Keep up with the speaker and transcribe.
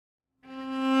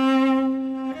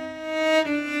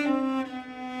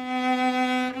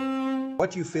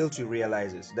What you fail to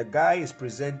realize is the guy is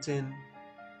presenting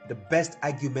the best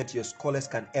argument your scholars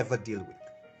can ever deal with.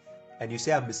 And you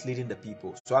say, I'm misleading the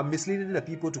people. So I'm misleading the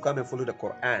people to come and follow the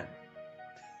Quran.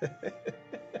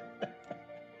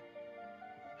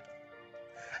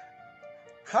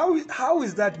 How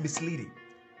is that misleading?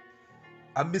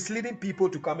 I'm misleading people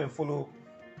to come and follow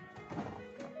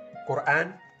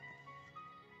Quran.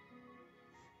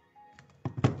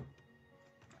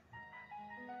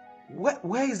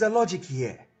 Where is the logic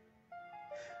here?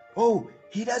 Oh,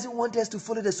 he doesn't want us to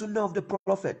follow the sunnah of the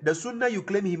prophet. The sunnah you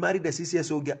claim he married a 6 years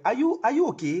old girl. Are you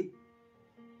okay?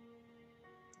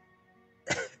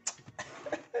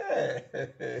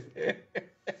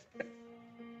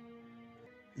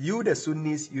 You, the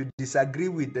Sunnis, you disagree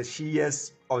with the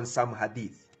Shias on some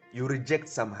hadith. You reject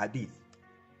some hadith.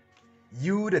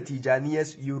 You, the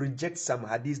Tijaniyas, you reject some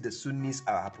hadith the Sunnis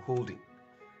are upholding.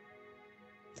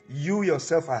 You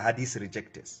yourself are hadith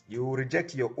rejectors. You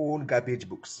reject your own garbage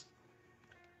books.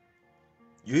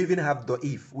 You even have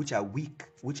da'if, which are weak,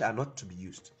 which are not to be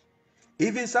used.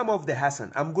 Even some of the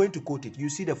Hassan, I'm going to quote it. You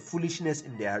see the foolishness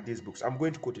in their hadith books. I'm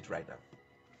going to quote it right now.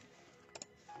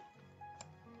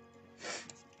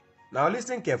 Now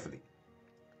listen carefully.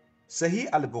 Sahih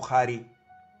al-Bukhari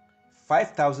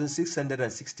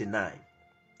 5669.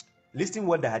 Listen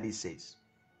what the hadith says.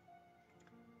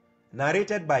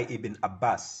 Narrated by Ibn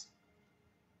Abbas.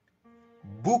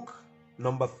 Book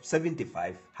number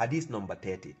 75, hadith number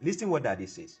 30. Listen what the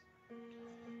hadith says.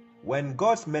 When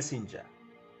God's messenger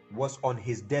was on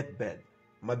his deathbed,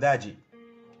 Madaji,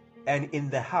 and in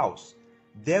the house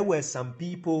there were some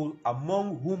people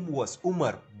among whom was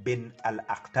Umar bin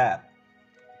al-Akhtab.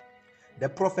 The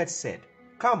prophet said,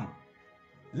 come,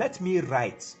 let me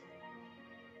write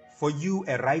for you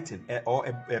a writing or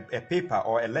a paper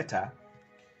or a letter,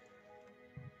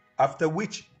 after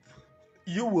which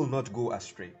you will not go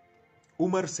astray.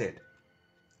 Umar said,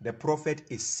 the prophet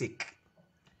is sick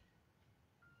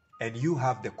and you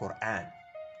have the Quran,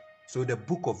 so the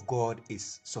book of God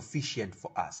is sufficient for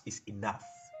us, is enough.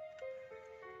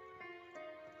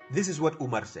 This is what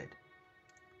Umar said.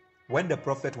 When the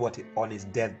prophet was on his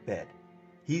deathbed,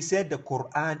 he said the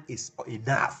Quran is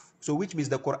enough. So which means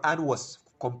the Quran was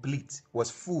complete,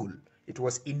 was full. It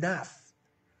was enough.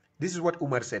 This is what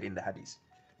Umar said in the hadith.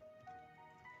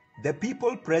 The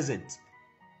people present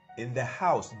in the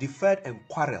house differed and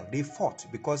quarreled. They fought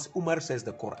because Umar says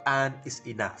the Quran is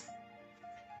enough.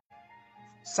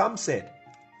 Some said,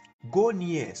 go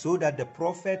near so that the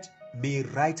prophet may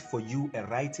write for you a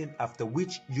writing after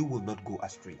which you will not go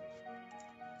astray.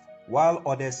 While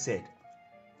others said,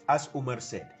 as Umar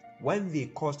said, when they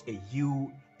caused a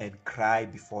hue and cry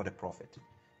before the prophet.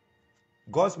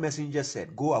 God's messenger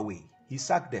said, go away. He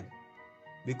sacked them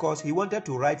because he wanted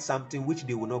to write something which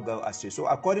they will not go astray. So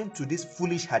according to this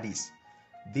foolish hadith,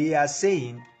 they are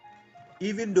saying,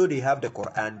 even though they have the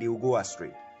Quran, they will go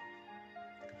astray.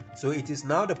 So it is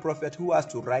now the prophet who has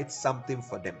to write something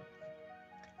for them.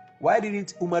 Why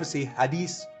didn't Umar say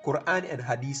hadith, Quran and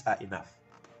hadith are enough?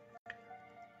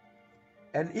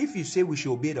 And if you say we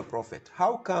should obey the prophet,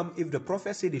 how come if the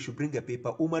prophet said they should bring a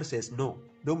paper, Umar says no,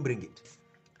 don't bring it?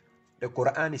 The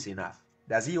Quran is enough.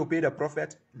 Does he obey the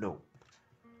prophet? No.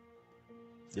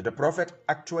 Did the prophet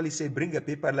actually say bring a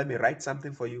paper, let me write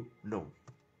something for you? No.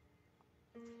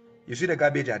 You see the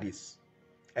garbage hadith,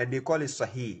 and they call it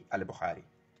Sahih al-Bukhari.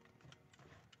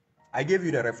 I gave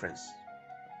you the reference.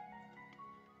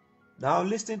 Now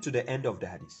listen to the end of the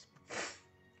hadith.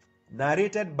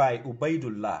 Narrated by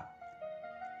Ubaidullah.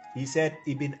 He said,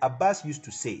 Ibn Abbas used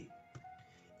to say,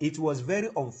 it was very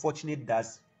unfortunate that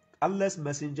Allah's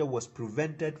messenger was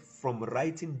prevented from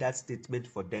writing that statement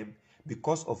for them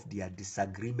because of their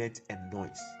disagreement and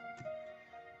noise.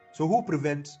 So who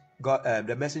prevents God,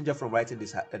 the messenger from writing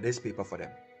this paper for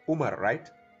them? Umar,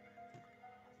 right?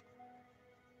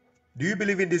 Do you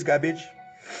believe in this garbage?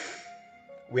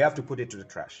 We have to put it to the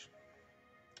trash.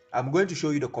 I'm going to show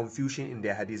you the confusion in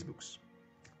their hadith books.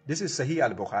 This is Sahih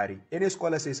al-Bukhari. Any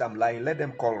scholar says I'm lying, let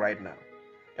them call right now,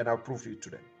 and I'll prove it to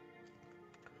them.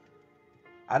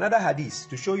 Another hadith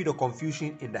to show you the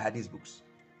confusion in the hadith books.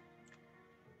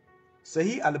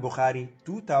 Sahih al-Bukhari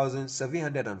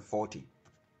 2740.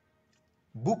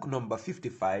 Book number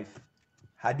 55,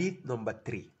 hadith number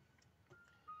 3.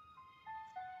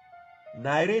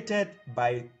 Narrated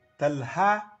by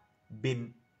Talha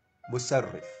bin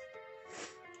Musarrif.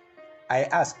 I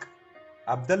ask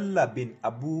Abdullah bin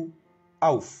Abu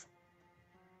Auf,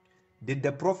 did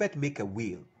the prophet make a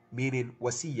will, meaning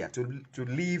wasiyah, to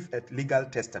leave a legal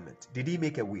testament? Did he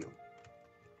make a will?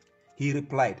 He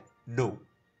replied, no.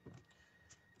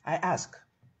 I ask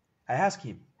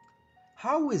him,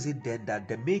 how is it then that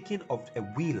the making of a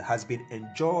will has been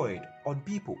enjoined on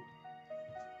people?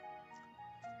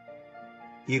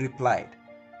 He replied,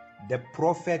 the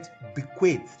prophet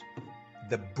bequeathed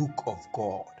the book of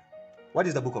God. What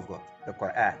is the book of God? The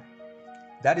Quran.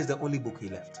 That is the only book he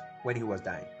left when he was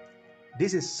dying.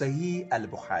 This is Sahih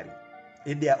al-Bukhari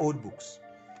in their old books.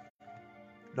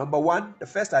 Number one, the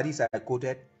first hadith I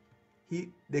quoted,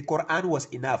 the Quran was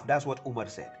enough. That's what Umar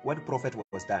said when the prophet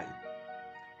was dying.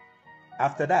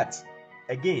 After that,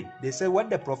 again, they said when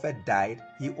the prophet died,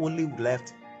 he only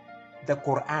left the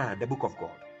Quran, the book of God.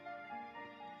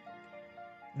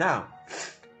 Now,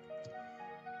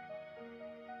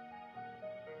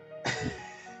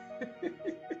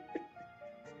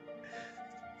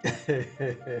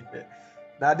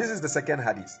 now this is the second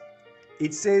hadith.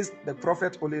 It says the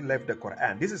prophet only left the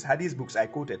Quran. This is hadith books I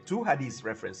quoted. Two hadiths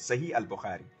reference, Sahih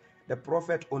al-Bukhari. The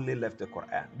prophet only left the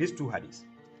Quran. These two hadiths.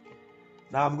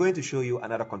 Now I'm going to show you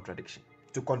another contradiction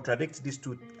to contradict these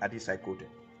two hadiths I quoted.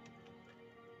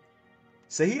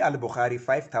 Sahih al-Bukhari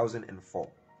 5004.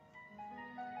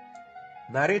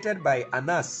 Narrated by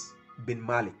Anas bin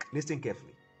Malik. Listen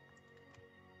carefully.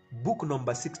 Book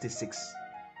number 66.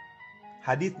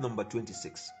 Hadith number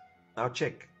 26. Now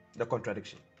check the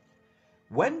contradiction.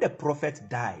 When the prophet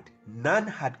died, none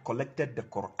had collected the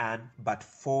Quran but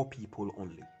 4 people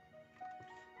only.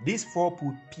 These 4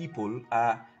 people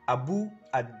are Abu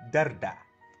ad-Darda.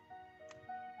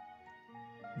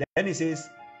 Then he says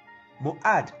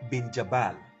Mu'ad bin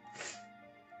Jabal,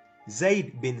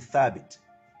 Zayd bin Thabit,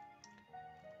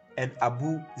 and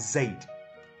Abu Zayd.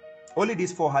 Only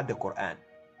these 4 had the Quran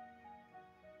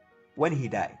when he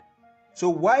died. So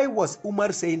why was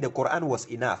Umar saying the Quran was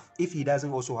enough if he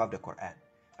doesn't also have the Quran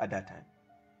at that time?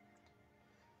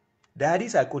 The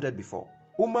hadith I quoted before,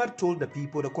 Umar told the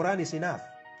people the Quran is enough.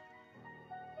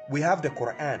 We have the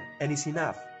Quran and it's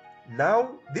enough.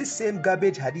 Now this same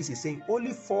garbage hadith is saying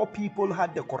only 4 people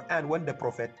had the Quran when the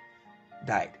prophet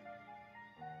died.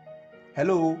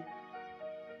 Hello?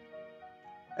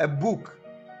 A book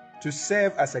to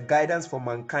serve as a guidance for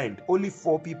mankind, only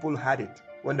 4 people had it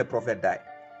when the prophet died.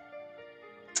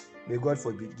 May God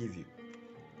forgive you.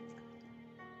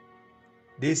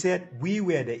 They said we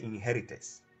were the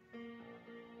inheritors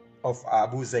of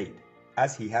Abu Zayd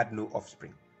as he had no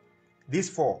offspring. These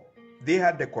 4, they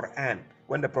had the Quran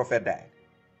when the prophet died.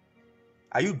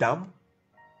 Are you dumb?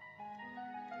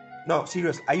 No,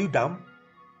 serious, are you dumb?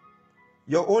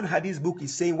 Your own hadith book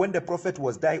is saying when the prophet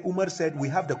was dying, Umar said we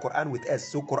have the Quran with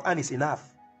us, so Quran is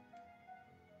enough.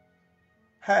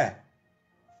 Hey,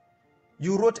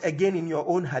 you wrote again in your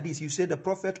own hadith, you said the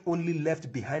prophet only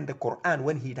left behind the Quran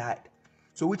when he died.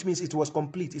 So which means it was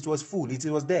complete, it was full, it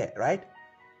was there, right?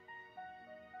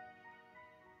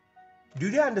 Do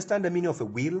they understand the meaning of a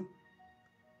will?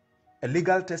 A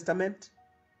legal testament?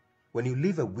 When you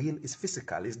leave a will, it's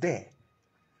physical, it's there.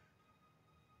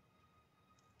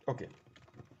 Okay.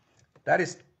 That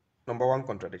is number 1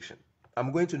 contradiction.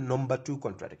 I'm going to number 2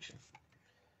 contradiction.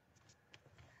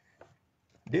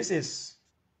 This is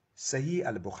Sahih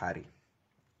al-Bukhari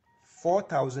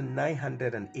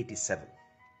 4987.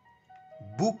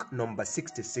 Book number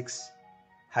 66,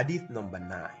 hadith number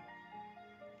 9.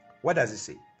 What does it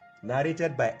say?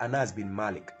 Narrated by Anas bin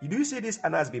Malik. Do you see this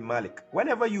Anas bin Malik?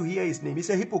 Whenever you hear his name, he's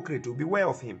a hypocrite. Beware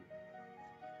of him.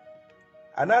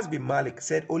 Anas bin Malik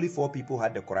said only 4 people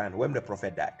had the Quran when the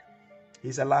prophet died.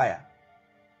 He's a liar.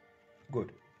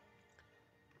 Good.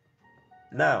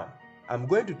 Now, I'm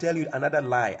going to tell you another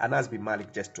lie Anas bin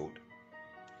Malik just told.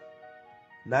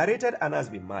 Narrated Anas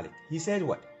bin Malik. He said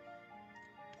what?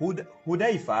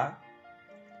 Hudayfa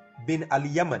bin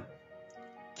al-Yaman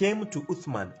came to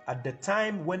Uthman at the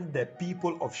time when the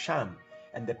people of Sham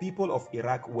and the people of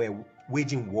Iraq were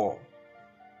waging war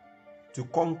to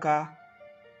conquer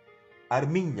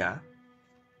Armenia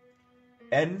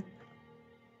and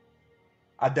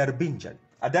Azerbaijan.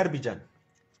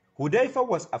 Hudayfa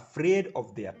was afraid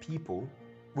of their people.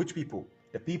 Which people?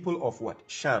 The people of what?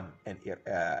 Sham and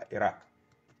Iraq.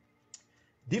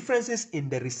 Differences in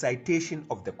the recitation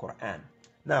of the Quran.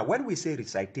 Now, when we say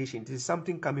recitation, it is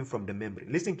something coming from the memory.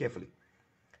 Listen carefully.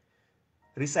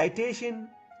 Recitation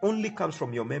only comes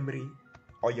from your memory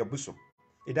or your bosom.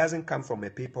 It doesn't come from a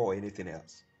paper or anything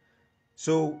else.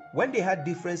 So, when they had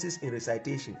differences in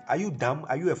recitation, are you dumb?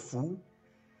 Are you a fool?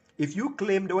 If you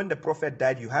claimed when the prophet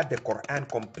died, you had the Quran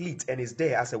complete and is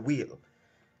there as a will,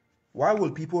 why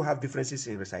will people have differences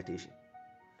in recitation?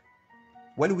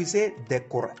 When we say the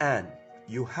Quran,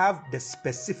 you have the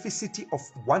specificity of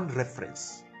one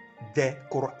reference, the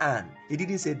Quran. It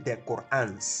didn't say the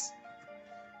Qurans.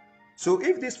 So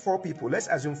if these 4 people, let's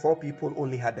assume 4 people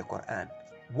only had the Quran,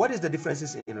 What is the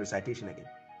differences in recitation again?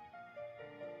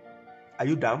 Are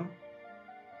you dumb?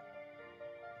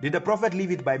 Did the Prophet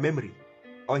leave it by memory?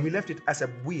 Or he left it as a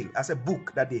will, as a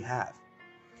book that they have?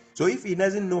 So if he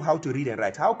doesn't know how to read and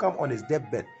write, how come on his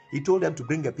deathbed, he told them to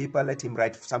bring a paper, let him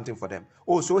write something for them?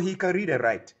 Oh, so he can read and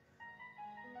write.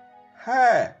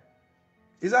 Hey,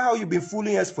 is that how you've been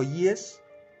fooling us for years?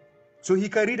 So he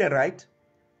can read and write?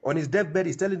 On his deathbed,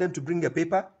 he's telling them to bring a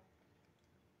paper?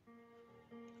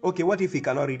 Okay, what if he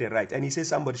cannot read and write? And he says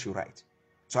somebody should write.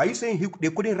 So are you saying they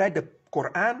couldn't write the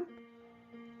Quran?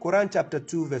 Quran chapter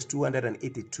 2 verse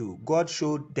 282. God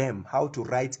showed them how to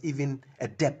write even a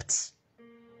debt.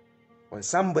 When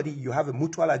somebody, you have a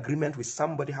mutual agreement with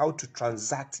somebody how to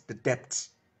transact the debt.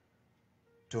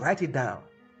 To write it down.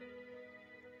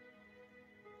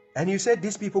 And you said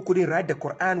these people couldn't write the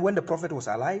Quran when the Prophet was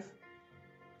alive?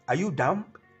 Are you dumb?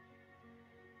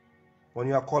 When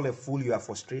you are called a fool, you are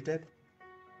frustrated.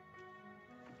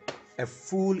 A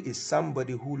fool is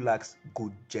somebody who lacks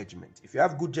good judgment. If you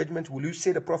have good judgment, will you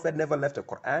say the Prophet never left a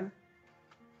Quran?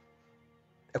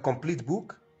 A complete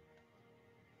book?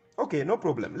 Okay, no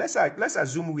problem. Let's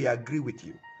assume we agree with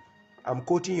you. I'm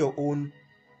quoting your own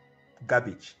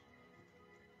garbage.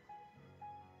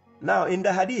 Now, in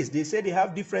the Hadith, they say they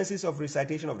have differences of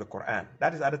recitation of the Quran.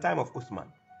 That is at the time of Uthman.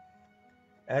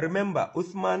 And remember,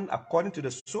 Uthman, according to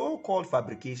the so-called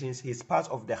fabrications, he's part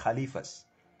of the Khalifas.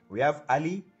 We have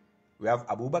Ali, we have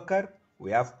Abu Bakr,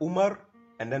 we have Umar,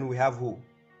 and then we have who?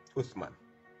 Uthman.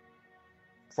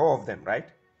 4 of them, right?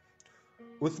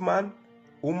 Uthman,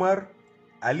 Umar,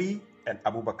 Ali, and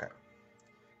Abu Bakr.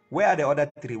 Where are the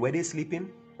other 3? Were they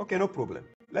sleeping? Okay, no problem.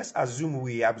 Let's assume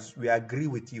we agree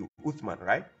with you. Uthman,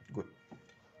 right? Good.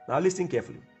 Now listen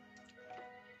carefully.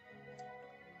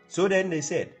 So then they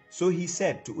said, so he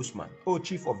said to Uthman, "O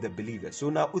chief of the believers." So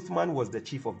now Uthman was the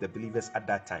chief of the believers at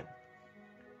that time.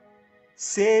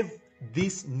 "Save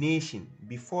this nation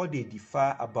before they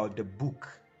differ about the book,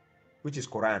 which is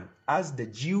Quran, as the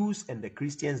Jews and the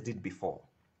Christians did before."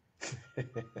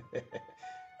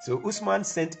 So Uthman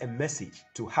sent a message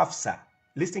to Hafsa.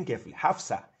 Listen carefully.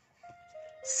 Hafsa,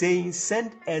 saying,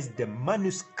 "Send us the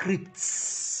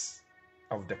manuscripts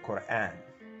of the Quran."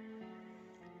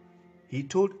 He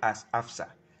told us,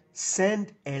 Hafsa,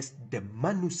 "Send us the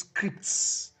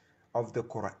manuscripts of the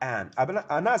Quran."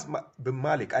 Anas bin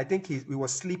Malik, I think he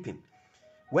was sleeping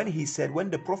when he said when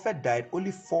the Prophet died,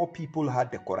 only 4 people had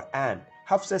the Quran.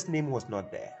 Hafsa's name was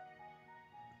not there.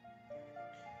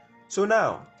 So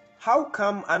now, how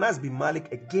come Anas bin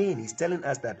Malik again is telling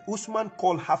us that Usman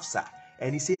called Hafsa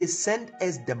and he says, "Send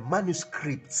us the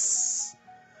manuscripts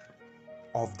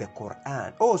of the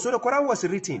Quran"? Oh, so the Quran was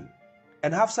written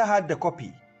and Hafsa had the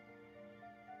copy.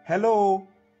 Hello?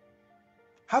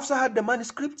 Hafsa had the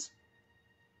manuscripts?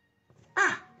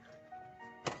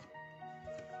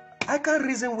 I can't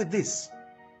reason with this.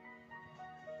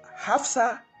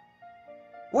 Hafsa,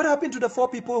 what happened to the 4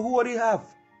 people who already have?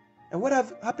 And what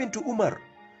happened to Umar?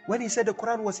 When he said the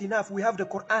Quran was enough, we have the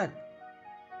Quran.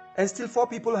 And still 4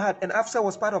 people had, and Hafsa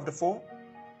was part of the 4.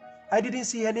 I didn't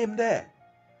see her name there.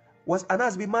 Was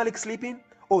Anas bin Malik sleeping?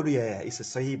 Oh yeah, it's a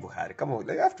Sahih Bukhari. Come on,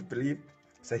 you have to believe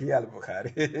Sahih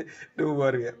al-Bukhari. Don't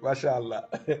worry, mashallah.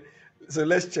 So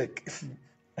let's check.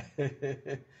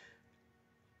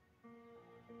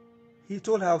 He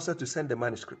told Hafsa to send the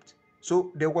manuscript.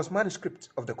 So there was manuscript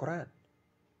of the Quran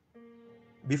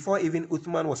before even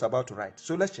Uthman was about to write.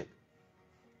 So let's check.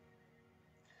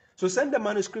 So send the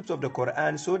manuscripts of the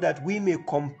Quran so that we may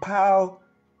compile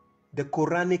the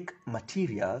Quranic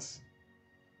materials.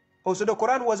 Oh, so the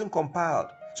Quran wasn't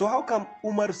compiled. So how come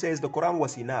Umar says the Quran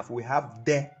was enough? We have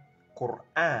the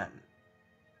Quran.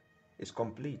 It's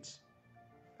complete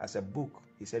as a book.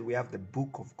 He said we have the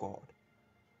book of God.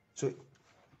 So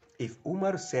if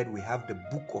Umar said we have the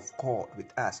book of God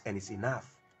with us and it's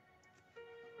enough,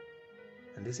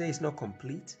 and they say it's not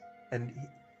complete, and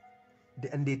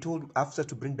they told Hafsa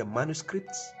to bring the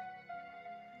manuscripts,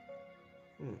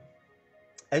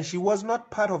 and she was not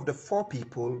part of the 4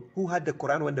 people who had the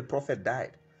Quran when the Prophet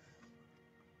died.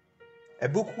 A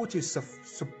book which is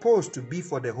supposed to be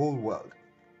for the whole world.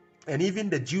 And even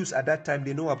the Jews at that time,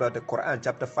 they know about the Quran,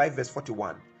 chapter 5, verse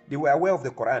 41. They were aware of the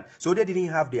Quran, so they didn't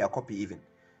have their copy even.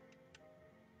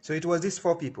 So it was these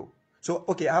 4 people. So,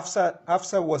 okay,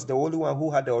 Hafsa was the only one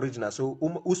who had the original. So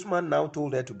Usman now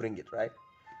told her to bring it, right?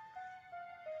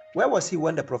 Where was he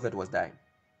when the Prophet was dying?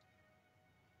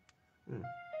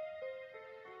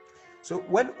 So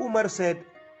when Umar said,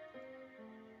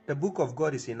 the book of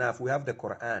God is enough, we have the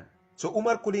Quran. So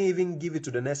Umar couldn't even give it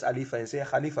to the next Khalifa and say,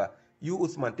 "Khalifa, you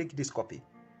Uthman, take this copy."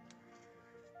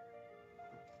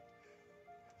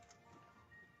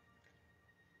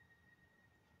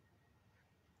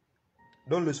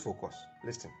 Don't lose focus.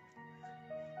 Listen.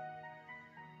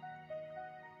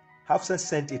 Hafsa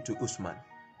sent it to Uthman.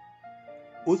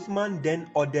 Uthman then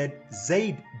ordered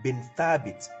Zayd bin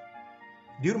Thabit.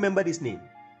 Do you remember this name?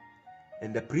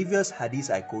 In the previous hadith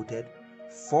I quoted,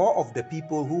 4 of the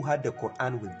people who had the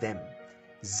Quran with them,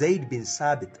 Zayd bin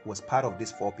Thabit was part of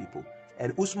these 4 people,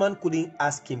 and Uthman couldn't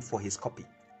ask him for his copy.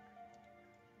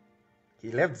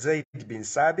 He left Zayd bin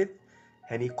Thabit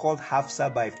and he called Hafsa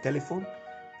by telephone.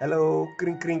 Hello,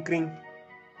 kring kring kring.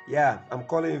 Yeah, I'm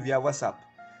calling you via WhatsApp.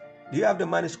 Do you have the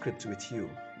manuscript with you?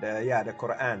 The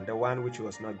Quran, the one which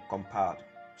was not compiled.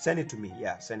 Send it to me.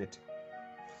 Yeah, send it.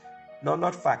 No,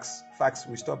 not fax. Fax,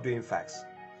 we stopped doing fax.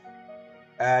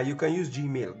 You can use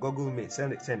Gmail, Google Mail.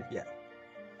 Send it, yeah.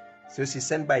 So she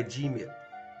sent by Gmail.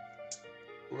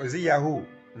 Was it Yahoo?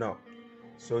 No.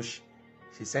 So she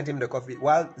sent him the copy.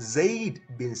 While Zayd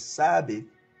bin Thabit,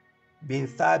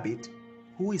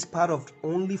 who is part of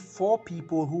only 4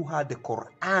 people who had the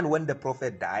Quran when the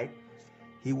Prophet died,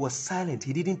 he was silent.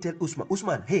 He didn't tell Uthman.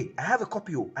 Uthman, hey, I have a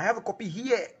copy. I have a copy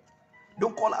here.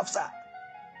 Don't call Hafsa.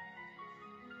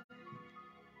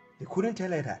 He couldn't tell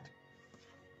her that.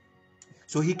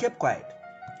 So he kept quiet.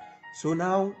 So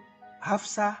now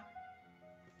Hafsa,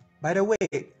 by the way,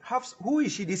 Hafsa, who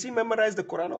is she? Did she memorize the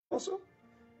Quran also?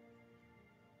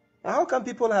 Now, how can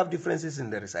people have differences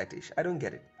in the recitation? I don't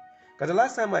get it. Because the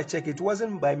last time I checked, it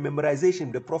wasn't by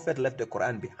memorization the Prophet left the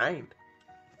Quran behind.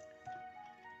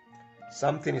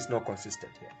 Something is not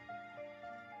consistent here.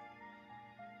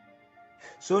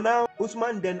 So now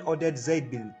Uthman then ordered Zayd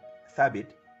bin Thabit,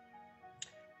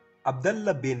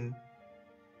 Abdullah bin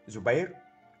Zubair,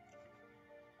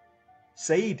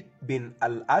 Sayyid bin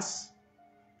al-As,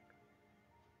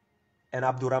 and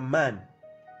Abdurrahman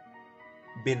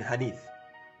bin Hanif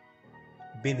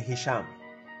bin Hisham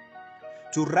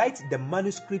to write the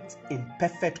manuscript in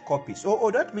perfect copies.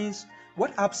 Oh, that means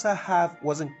what Hafsa have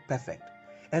wasn't perfect.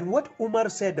 And what Umar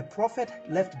said the Prophet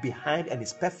left behind and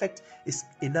is perfect is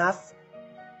enough,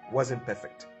 wasn't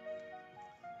perfect.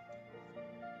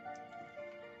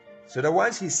 So the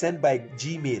ones he sent by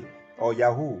Gmail or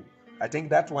Yahoo, I think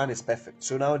that one is perfect.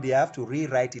 So now they have to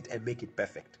rewrite it and make it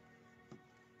perfect.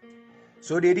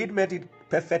 So they did make it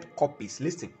perfect copies.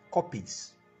 Listen,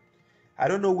 copies. I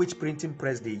don't know which printing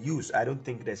press they use. I don't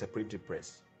think there's a printing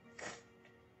press.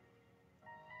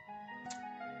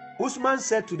 Uthman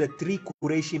said to the 3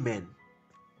 Qurayshi men,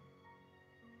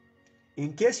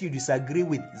 in case you disagree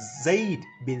with Zayd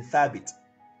bin Thabit,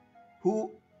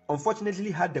 who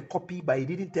unfortunately had the copy, but he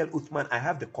didn't tell Uthman, I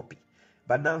have the copy.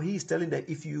 But now he is telling them,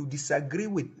 if you disagree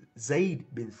with Zayd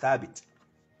bin Thabit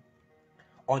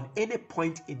on any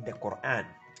point in the Quran,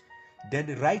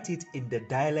 then write it in the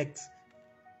dialect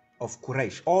of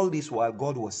Quraysh. All this while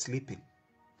God was sleeping.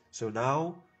 So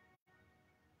now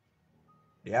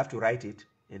they have to write it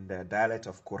in the dialect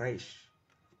of Quraysh.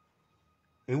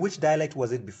 In which dialect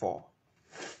was it before?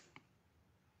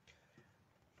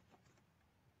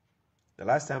 The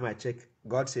last time I checked,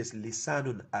 God says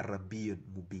Lisanun Arabiyyun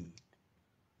Mubin,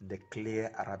 the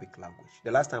clear Arabic language.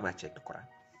 The last time I checked the Quran.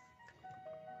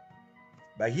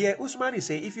 But here Uthman is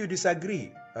saying, if you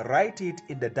disagree, write it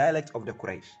in the dialect of the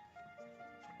Quraysh.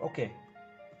 Okay.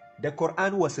 The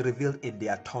Quran was revealed in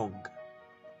their tongue.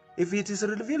 If it is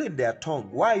revealed in their tongue,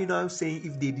 why are you now saying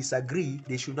if they disagree,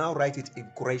 they should now write it in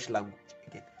Quraysh language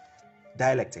again,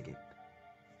 dialect again?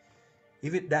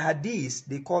 Even the Hadith,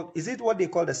 they call, is it what they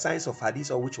call the science of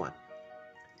Hadith or which one?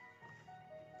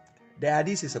 The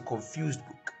Hadith is a confused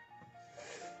book.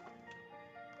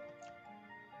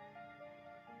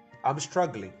 I'm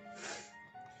struggling.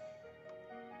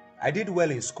 I did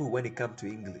well in school when it came to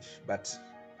English, but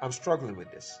I'm struggling with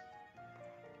this.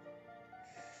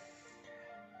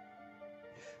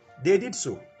 They did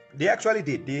so. They actually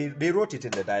did. They wrote it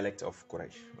in the dialect of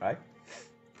Quraysh, right?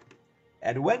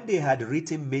 And when they had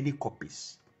written many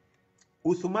copies,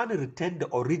 Uthman returned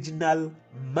the original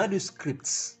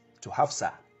manuscripts to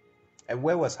Hafsa. And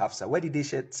where was Hafsa? Where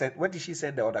did she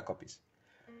send the other copies?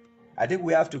 I think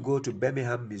we have to go to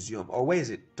Birmingham Museum. Or where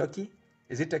is it? Turkey?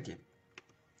 Is it Turkey?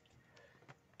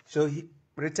 So he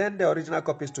returned the original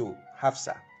copies to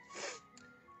Hafsa.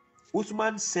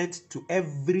 Uthman sent to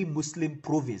every Muslim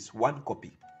province 1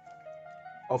 copy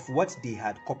of what they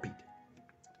had copied,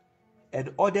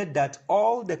 and ordered that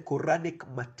all the Quranic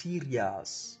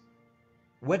materials,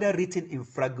 whether written in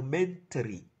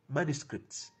fragmentary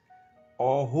manuscripts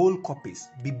or whole copies,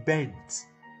 be burnt.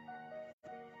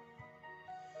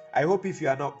 I hope if you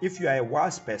are a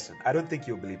wise person, I don't think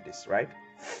you'll believe this, right?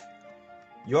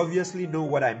 You obviously know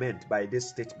what I meant by this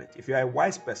statement. If you are a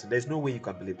wise person, there's no way you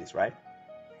can believe this, right?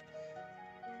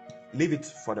 Leave it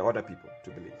for the other people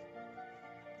to believe.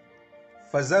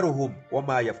 فَذَرُهُمْ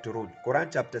وَمَا يَفْتُرُونَ. Quran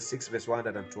chapter 6 verse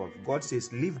 112. God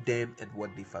says, leave them and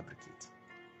what they fabricate.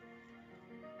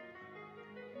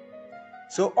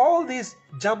 So all these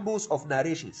jumbles of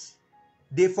narrations,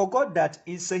 they forgot that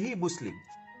in Sahih Muslim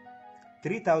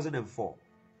 3004,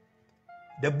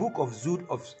 the book of Zud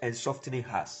and Softening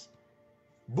Hearts,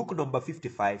 book number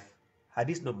 55,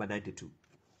 hadith number 92.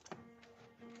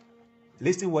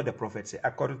 Listen what the Prophet said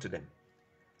according to them.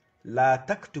 La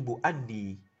taktubu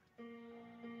anni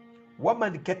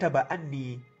waman kataba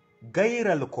anni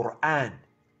ghayra al-Quran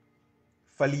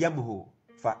falyamhu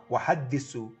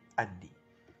wahaddisu anni.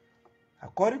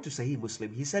 According to Sahih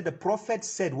Muslim, he said the Prophet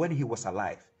said when he was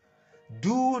alive,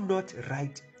 do not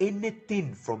write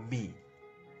anything from me.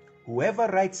 Whoever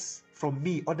writes from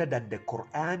me other than the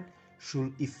Quran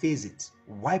should efface it,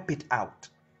 wipe it out,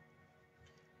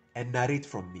 and narrate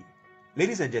from me.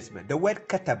 Ladies and gentlemen, the word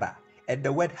kataba and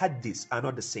the word hadith are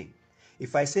not the same.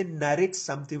 If I say narrate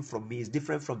something from me, it's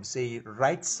different from saying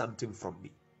write something from me.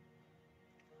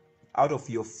 Out of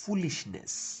your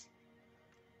foolishness,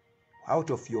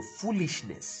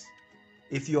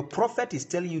 if your prophet is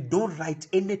telling you don't write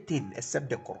anything except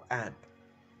the Quran,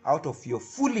 out of your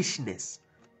foolishness,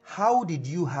 how did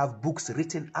you have books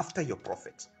written after your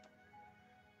prophet?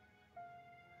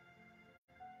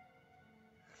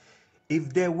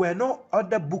 If there were no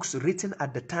other books written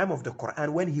at the time of the Quran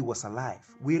when he was alive,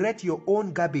 we read your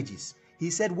own garbages. He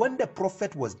said when the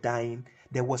prophet was dying,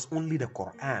 there was only the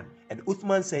Quran, and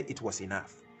Uthman said it was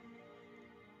enough.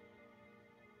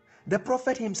 The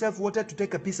prophet himself wanted to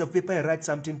take a piece of paper and write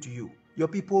something to you. Your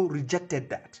people rejected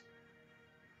that,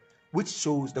 which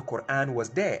shows the Quran was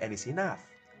there and it's enough.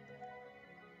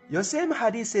 Your same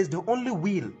hadith says the only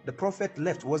will the prophet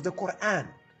left was the Quran.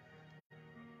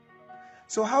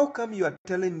 So how come you are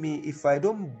telling me if I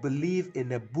don't believe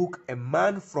in a book a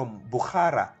man from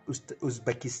Bukhara,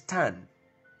 Uzbekistan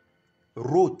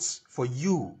wrote for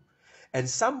you, and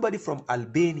somebody from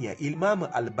Albania, Imam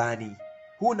Albani,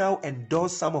 who now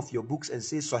endorse some of your books and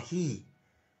say Sahih,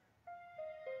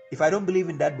 if I don't believe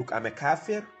in that book, I'm a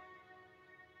kafir?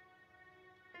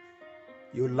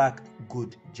 You lack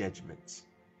good judgment.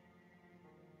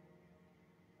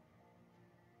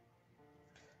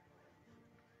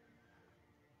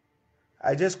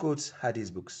 I just quote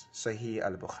Hadith books, Sahih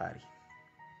al-Bukhari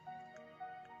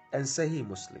and Sahih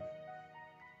Muslim.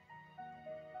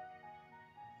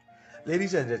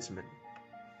 Ladies and gentlemen,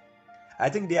 I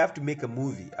think they have to make a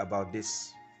movie about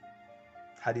this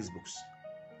Hadith books.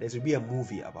 There should be a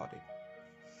movie about it.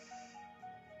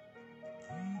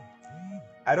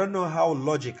 I don't know how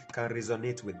logic can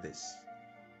resonate with this.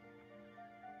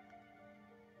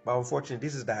 But unfortunately,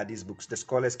 this is the Hadith books. The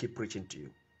scholars keep preaching to you.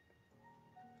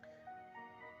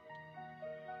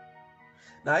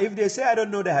 Now, if they say I don't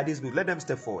know the Hadith book, let them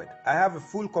step forward. I have a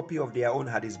full copy of their own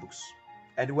Hadith books.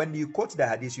 And when you quote the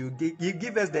Hadith, you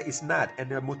give us the Isnad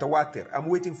and the Mutawatir. I'm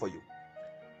waiting for you.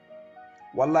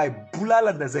 Wallahi,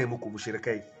 bulala nazay muku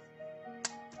mushrikai.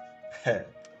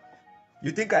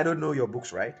 You think I don't know your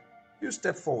books, right? You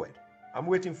step forward. I'm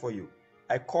waiting for you.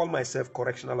 I call myself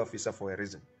correctional officer for a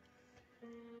reason.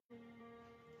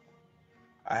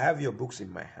 I have your books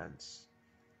in my hands.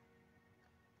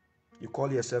 You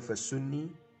call yourself a Sunni,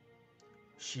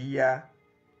 Shia,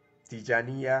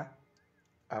 Tijaniya,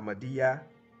 Ahmadiyya,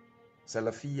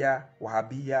 Salafiyya,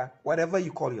 Wahhabiyya, whatever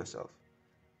you call yourself.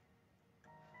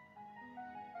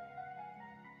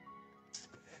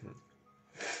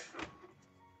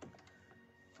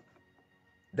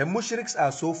 The mushriks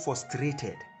are so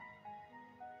frustrated.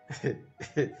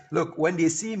 Look, when they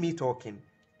see me talking,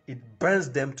 it burns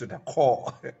them to the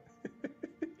core.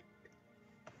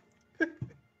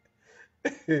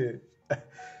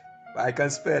 I can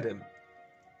spare them.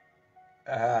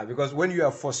 Because when you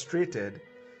are frustrated,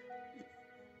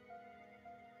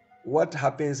 what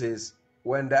happens is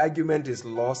when the argument is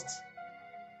lost,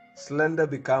 slander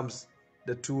becomes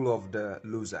the tool of the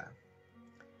loser.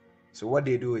 So what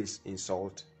they do is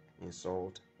insult,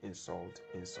 insult, insult,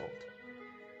 insult.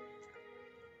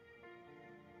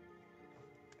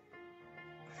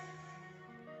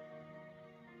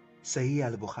 Sahih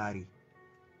al-Bukhari.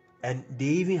 And they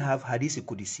even have Hadith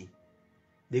Qudsi.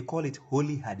 They call it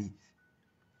Holy Hadith.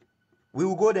 We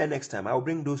will go there next time. I will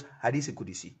bring those Hadith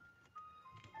Qudsi.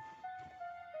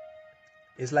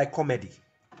 It's like comedy.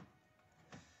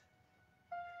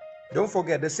 Don't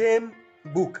forget, the same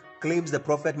book claims the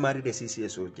Prophet married a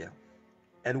 6-year-old girl.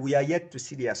 And we are yet to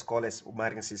see their scholars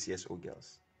marrying 6-year-old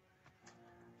girls.